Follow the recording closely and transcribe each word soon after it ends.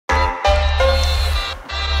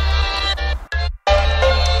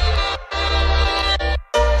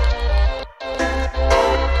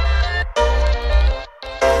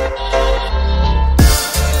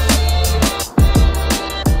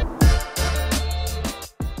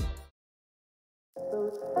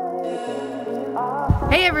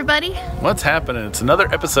Hey everybody! What's happening? It's another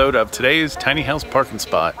episode of today's Tiny House Parking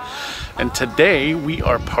Spot. And today we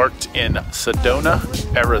are parked in Sedona,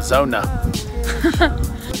 Arizona.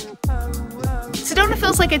 Sedona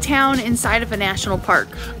feels like a town inside of a national park.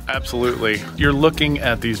 Absolutely. You're looking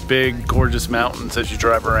at these big, gorgeous mountains as you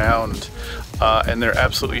drive around. And they're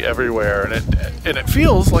absolutely everywhere, and it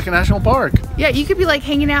feels like a national park. Yeah, you could be like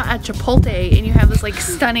hanging out at Chipotle and you have this like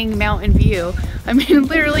stunning mountain view. I mean,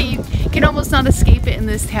 literally, you can almost not escape it in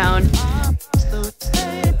this town.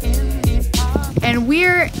 And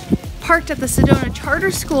we're parked at the Sedona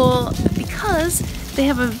Charter School because they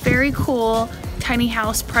have a very cool tiny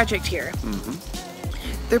house project here.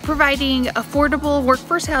 They're providing affordable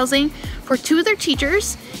workforce housing for 2 of their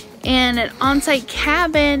teachers and an on-site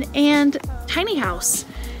cabin and tiny house.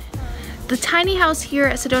 The tiny house here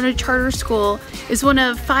at Sedona Charter School is one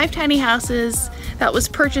of 5 tiny houses that was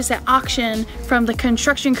purchased at auction from the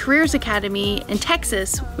Construction Careers Academy in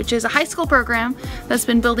Texas, which is a high school program that's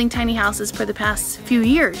been building tiny houses for the past few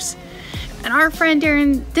years. And our friend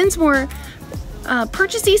Darin Dinsmore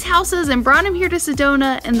purchased these houses and brought them here to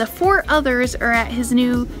Sedona, and the 4 others are at his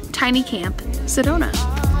new tiny camp, Sedona.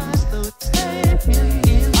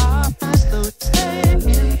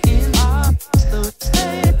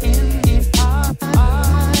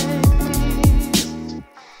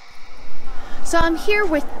 So I'm here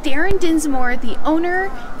with Darin Dinsmore, the owner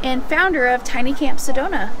and founder of Tiny Camp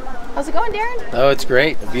Sedona. How's it going, Darin? Oh, it's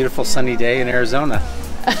great. A beautiful sunny day in Arizona.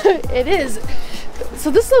 It is. So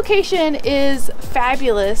this location is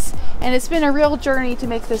fabulous, and it's been a real journey to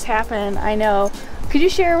make this happen, I know. Could you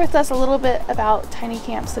share with us a little bit about Tiny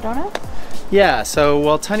Camp Sedona? Yeah,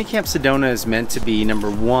 so Tiny Camp Sedona is meant to be, number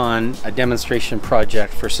 1, a demonstration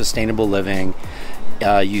project for sustainable living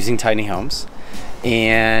using tiny homes.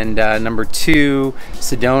 And number 2,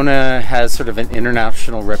 Sedona has sort of an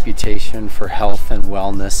international reputation for health and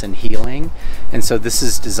wellness and healing. And so this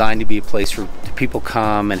is designed to be a place where people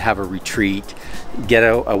come and have a retreat, get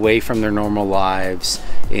away from their normal lives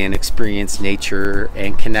and experience nature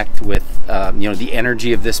and connect with the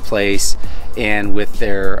energy of this place and with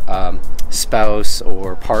their spouse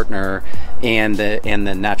or partner and the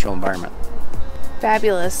natural environment.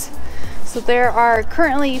 Fabulous. So there are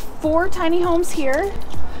currently 4 tiny homes here.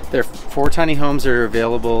 There are 4 tiny homes that are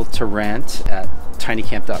available to rent at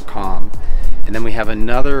tinycamp.com. And then we have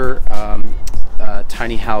another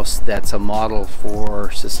tiny house that's a model for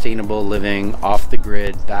sustainable living, off the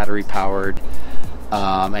grid, battery powered,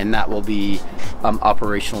 and that will be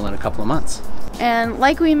operational in a couple of months. And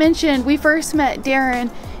like we mentioned, we first met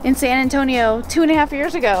Darin in San Antonio 2.5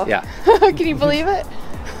 years ago. Yeah. Can you believe it?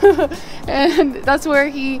 And that's where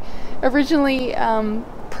he originally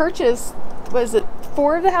purchased, was it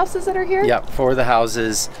 4 of the houses that are here? Yeah, 4 of the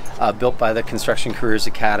houses built by the Construction Careers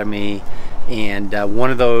Academy. And one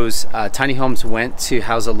of those tiny homes went to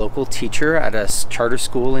house a local teacher at a charter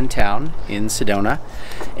school in town in Sedona.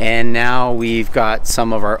 And now we've got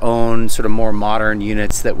some of our own sort of more modern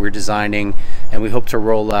units that we're designing, and we hope to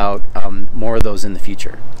roll out more of those in the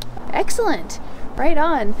future. Excellent. Right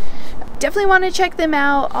on. Definitely want to check them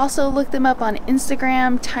out. Also look them up on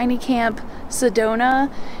Instagram, Tiny Camp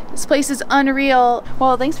Sedona. This place is unreal.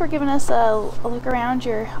 Well, thanks for giving us a look around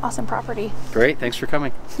your awesome property. Great, thanks for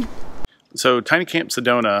coming. So Tiny Camp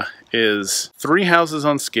Sedona is 3 houses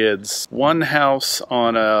on skids, 1 house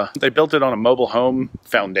on they built it on a mobile home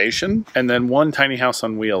foundation, and then 1 tiny house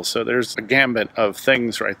on wheels. So there's a gambit of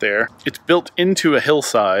things right there. It's built into a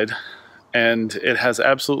hillside, and it has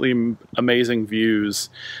absolutely amazing views.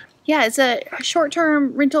 Yeah, it's a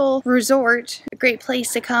short-term rental resort, a great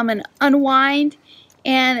place to come and unwind,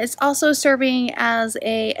 and it's also serving as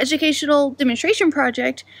an educational demonstration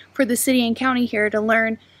project for the city and county here to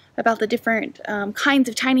learn about the different kinds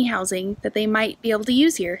of tiny housing that they might be able to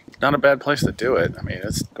use here. Not a bad place to do it. I mean,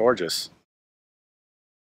 it's gorgeous.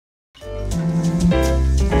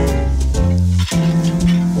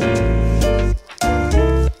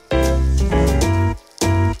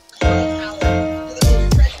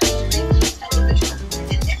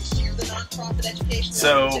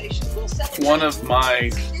 So, one of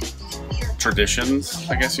my traditions,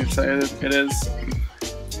 I guess you'd say it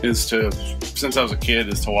is to, since I was a kid,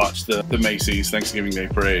 is to watch the Macy's Thanksgiving Day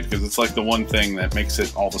Parade, because it's like the one thing that makes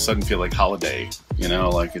it all of a sudden feel like holiday, you know,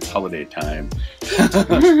 like it's holiday time.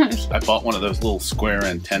 I bought one of those little square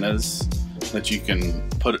antennas that you can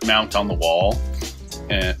mount on the wall,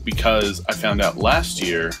 and because I found out last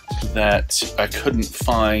year that I couldn't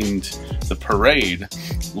find the parade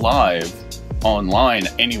live online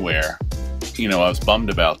anywhere. You know, I was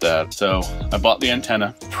bummed about that. So I bought the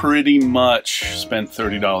antenna, pretty much spent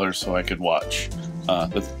 $30 so I could watch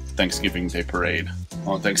the Thanksgiving Day Parade.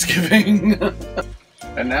 on Thanksgiving.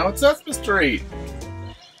 And now it's Christmas tree.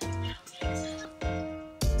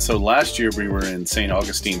 So last year we were in St.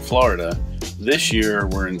 Augustine, Florida. This year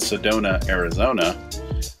we're in Sedona, Arizona.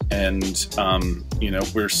 And, you know,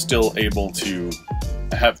 we're still able to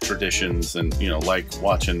have traditions and, you know, like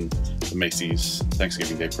watching the Macy's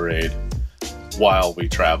Thanksgiving Day Parade while we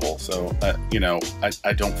travel. So, you know,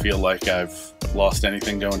 I don't feel like I've lost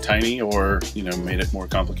anything going tiny or, you know, made it more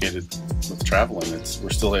complicated with traveling. We're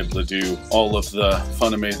still able to do all of the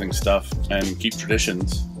fun, amazing stuff and keep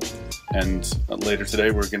traditions. And later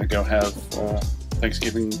today, we're going to go have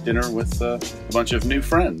Thanksgiving dinner with a bunch of new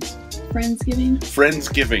friends. Friendsgiving?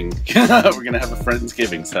 Friendsgiving. We're going to have a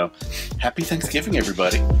Friendsgiving. So, happy Thanksgiving,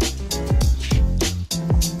 everybody.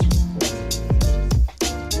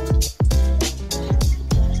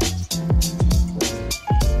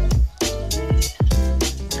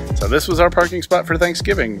 So this was our parking spot for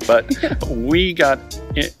Thanksgiving, but we got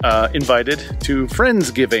invited to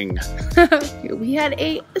Friendsgiving. We had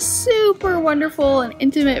a super wonderful and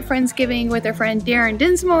intimate Friendsgiving with our friend Darin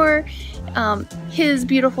Dinsmore, his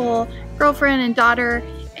beautiful girlfriend and daughter,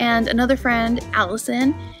 and another friend,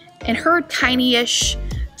 Allison, and her tiny-ish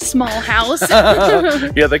small house.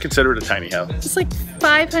 Yeah, they consider it a tiny house. It's like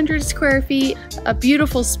 500 square feet, a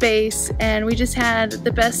beautiful space, and we just had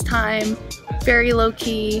the best time, very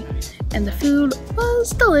low-key, and the food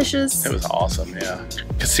was delicious. It was awesome, yeah.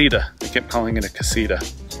 Casita. I kept calling it a casita.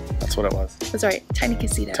 That's what it was. That's right, tiny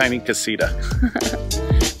casita. Tiny casita.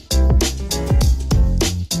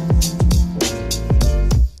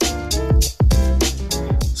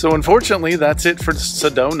 So unfortunately, that's it for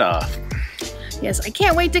Sedona. Yes, I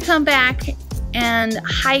can't wait to come back and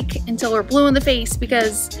hike until we're blue in the face,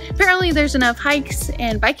 because apparently there's enough hikes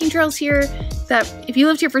and biking trails here that if you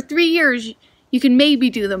lived here for 3 years, you can maybe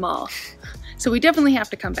do them all. So we definitely have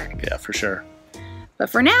to come back. Yeah, for sure. But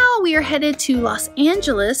for now, we are headed to Los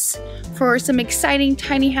Angeles for some exciting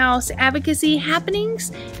tiny house advocacy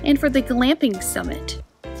happenings and for the glamping summit.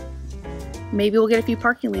 Maybe we'll get a few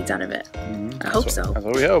parking leads out of it. I hope so. That's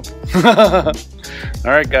what we hope.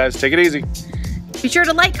 All right, guys, take it easy. Be sure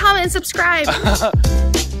to like, comment, and subscribe.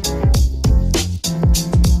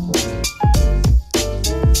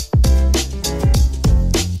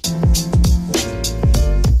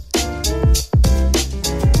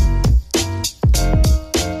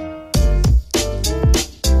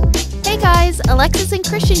 Hey guys, Alexis and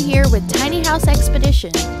Christian here with Tiny House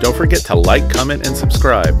Expedition. Don't forget to like, comment, and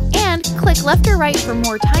subscribe. And click left or right for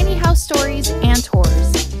more tiny house stories and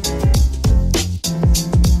tours.